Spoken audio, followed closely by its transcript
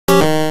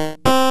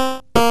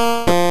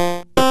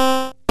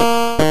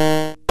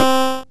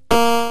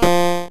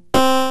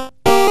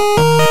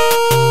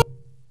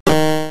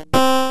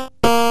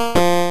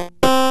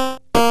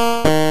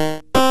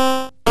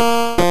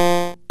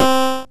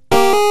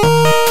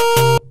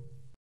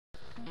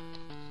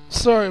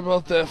Sorry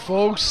about that,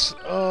 folks.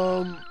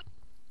 I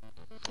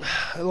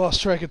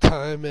lost track of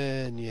time,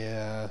 and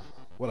yeah,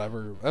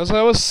 whatever. As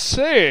I was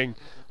saying,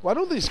 why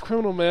don't these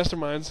criminal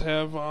masterminds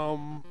have,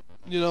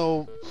 you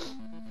know,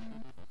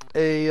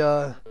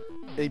 a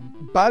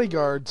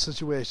bodyguard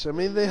situation? I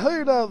mean, they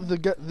hired out the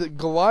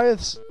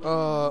Goliath's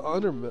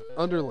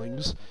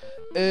underlings,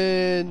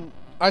 and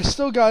I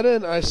still got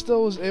in. I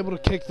still was able to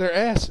kick their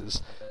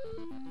asses.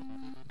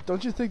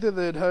 Don't you think that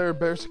they'd hire a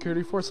better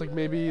security force, like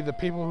maybe the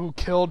people who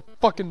killed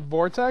fucking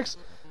Vortex?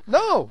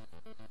 No!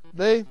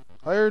 They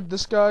hired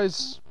this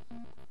guy's,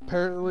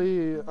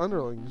 apparently,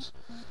 underlings.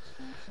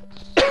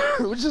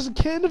 Which is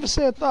kind of a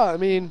sad thought. I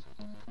mean,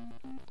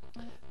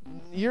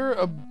 you're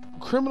a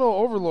criminal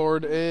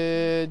overlord,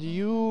 and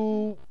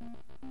you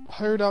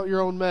hired out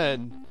your own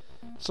men,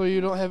 so you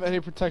don't have any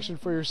protection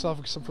for yourself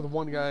except for the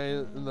one guy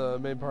in the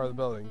main part of the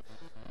building.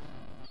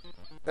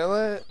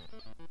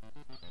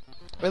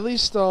 At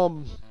least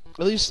the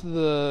what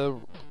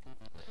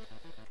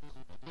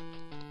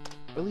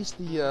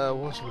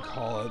should we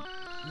call it?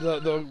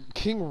 The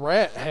King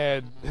Rat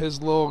had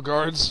his little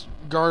guys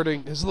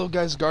guarding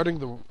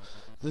the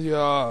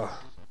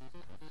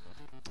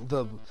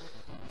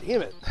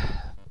damn it.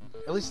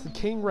 At least the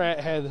King Rat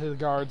had his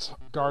guards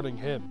guarding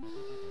him.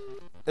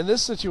 In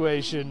this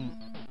situation,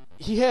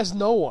 he has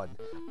no one.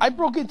 I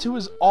broke into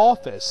his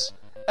office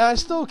and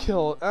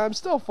I'm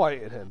still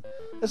fighting him.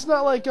 It's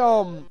not like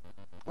the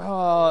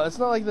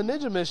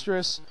Ninja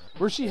Mistress,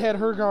 where she had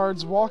her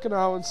guards walking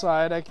out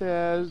inside at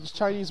the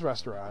Chinese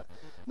restaurant.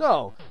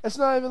 No, it's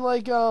not even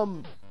like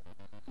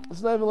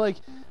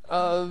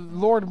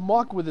Lord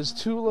Muck with his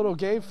two little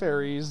gay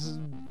fairies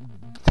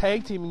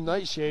tag teaming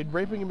Nightshade,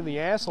 raping him in the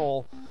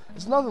asshole.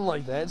 It's nothing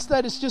like that.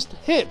 Instead, it's just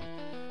him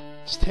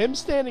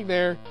standing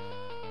there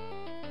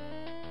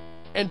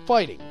and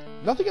fighting.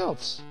 Nothing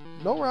else.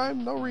 No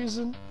rhyme, no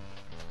reason.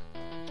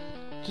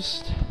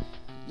 Just,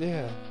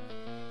 yeah.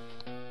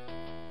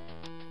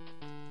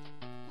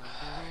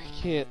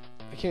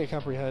 I can't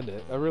comprehend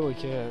it. I really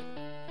can't.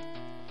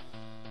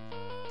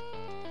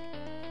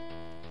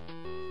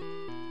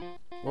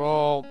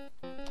 Well,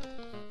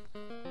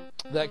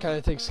 that kind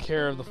of takes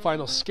care of the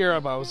final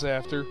scarab I was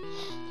after.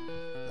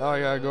 Now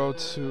I gotta go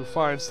to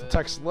find the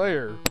text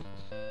layer.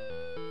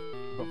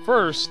 But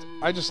first,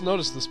 I just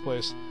noticed this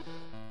place.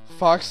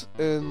 Fox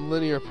and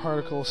Linear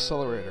Particle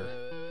Accelerator.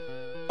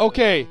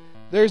 Okay,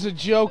 there's a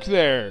joke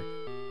there.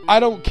 I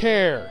don't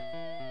care.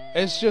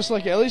 It's just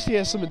like, at least he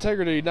has some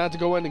integrity not to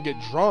go in and get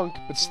drunk,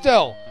 but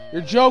still,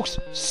 your jokes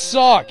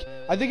suck.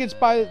 I think it's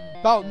about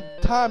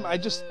time I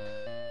just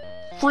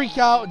freak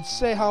out and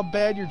say how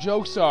bad your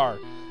jokes are.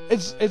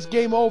 It's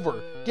game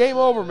over. Game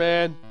over,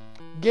 man.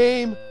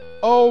 Game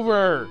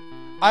over.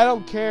 I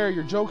don't care.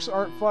 Your jokes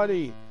aren't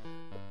funny.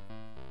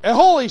 And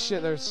holy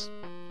shit, there's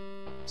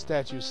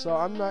statues. So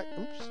I'm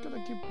just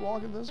gonna keep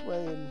walking this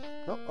way and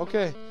oh,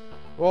 okay.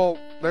 Well,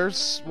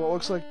 there's what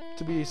looks like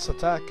to be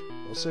Satek.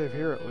 We'll save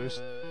here at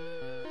least.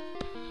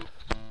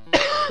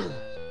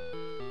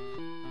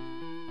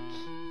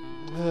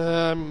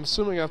 I'm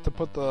assuming I have to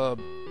put the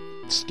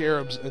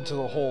scarabs into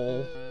the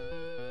hole.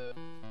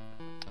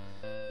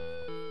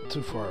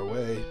 Too far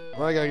away.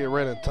 Well, I gotta get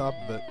right on top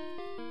of it.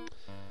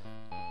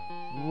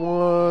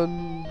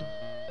 1,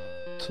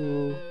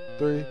 2,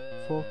 3,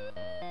 4,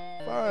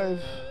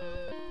 5.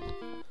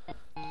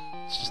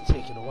 It's just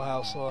taking a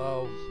while, so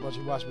I'll let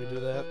you watch me do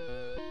that.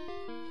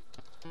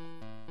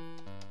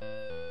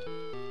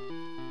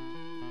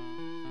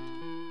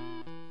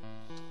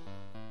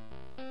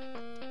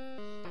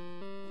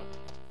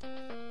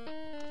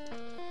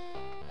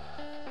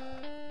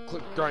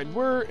 Click grind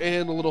where,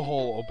 and a little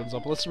hole opens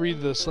up. Let's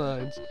read the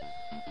signs.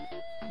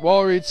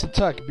 Wall reads to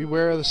tech.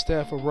 Beware of the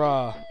staff of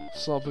Ra.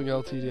 Something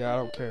LTD. I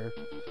don't care.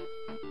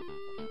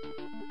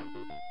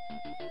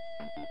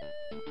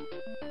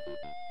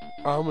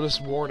 Ominous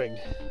warning.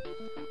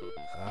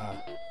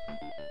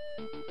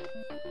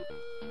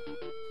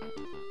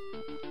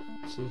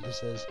 See what this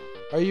says.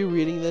 Are you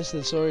reading this?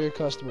 Then so are your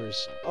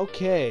customers.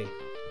 Okay.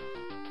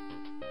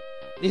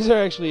 These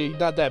are actually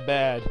not that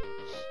bad.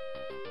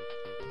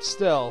 But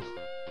still.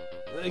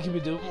 It can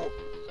be do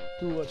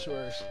much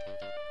worse.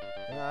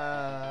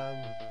 Yeah.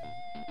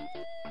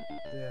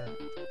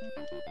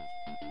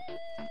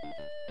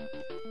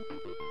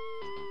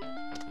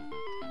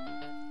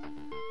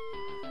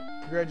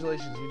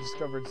 Congratulations, you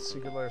discovered the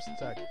secret layers of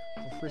tech.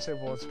 For free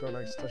sample, let's go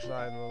next. Touch an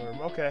eye in the room.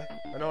 Okay,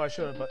 I know I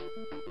shouldn't, but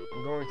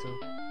I'm going to.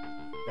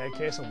 Bad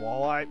case of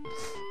walleye.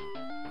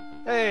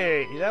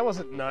 Hey, that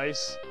wasn't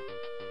nice.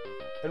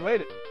 And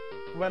wait,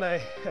 I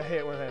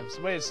hate when it happens.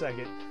 Wait a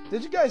second.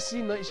 Did you guys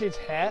see Nightshade's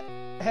hat?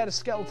 It had a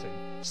skeleton.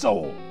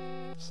 So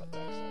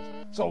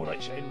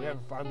Nightshade, we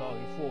haven't found out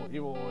you fool.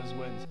 Evil always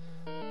wins.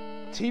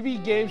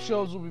 TV game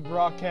shows will be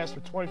broadcast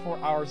for 24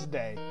 hours a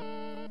day.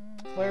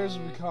 Players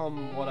will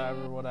become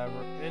whatever.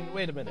 And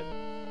wait a minute.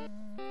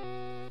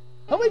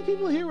 How many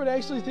people here would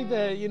actually think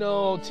that, you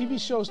know, TV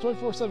shows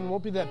 24/7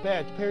 won't be that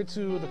bad compared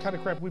to the kind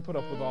of crap we put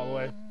up with all the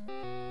way?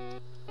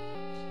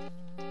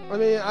 I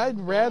mean, I'd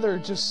rather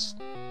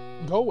just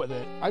go with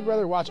it. I'd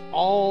rather watch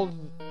all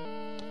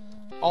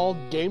all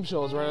game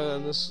shows rather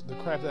than the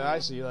crap that I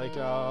see, like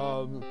I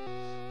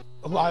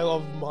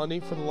Love Money,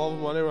 For the Love of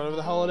Money, whatever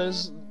the hell it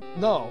is.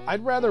 No,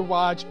 I'd rather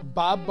watch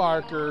Bob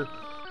Barker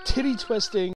titty twisting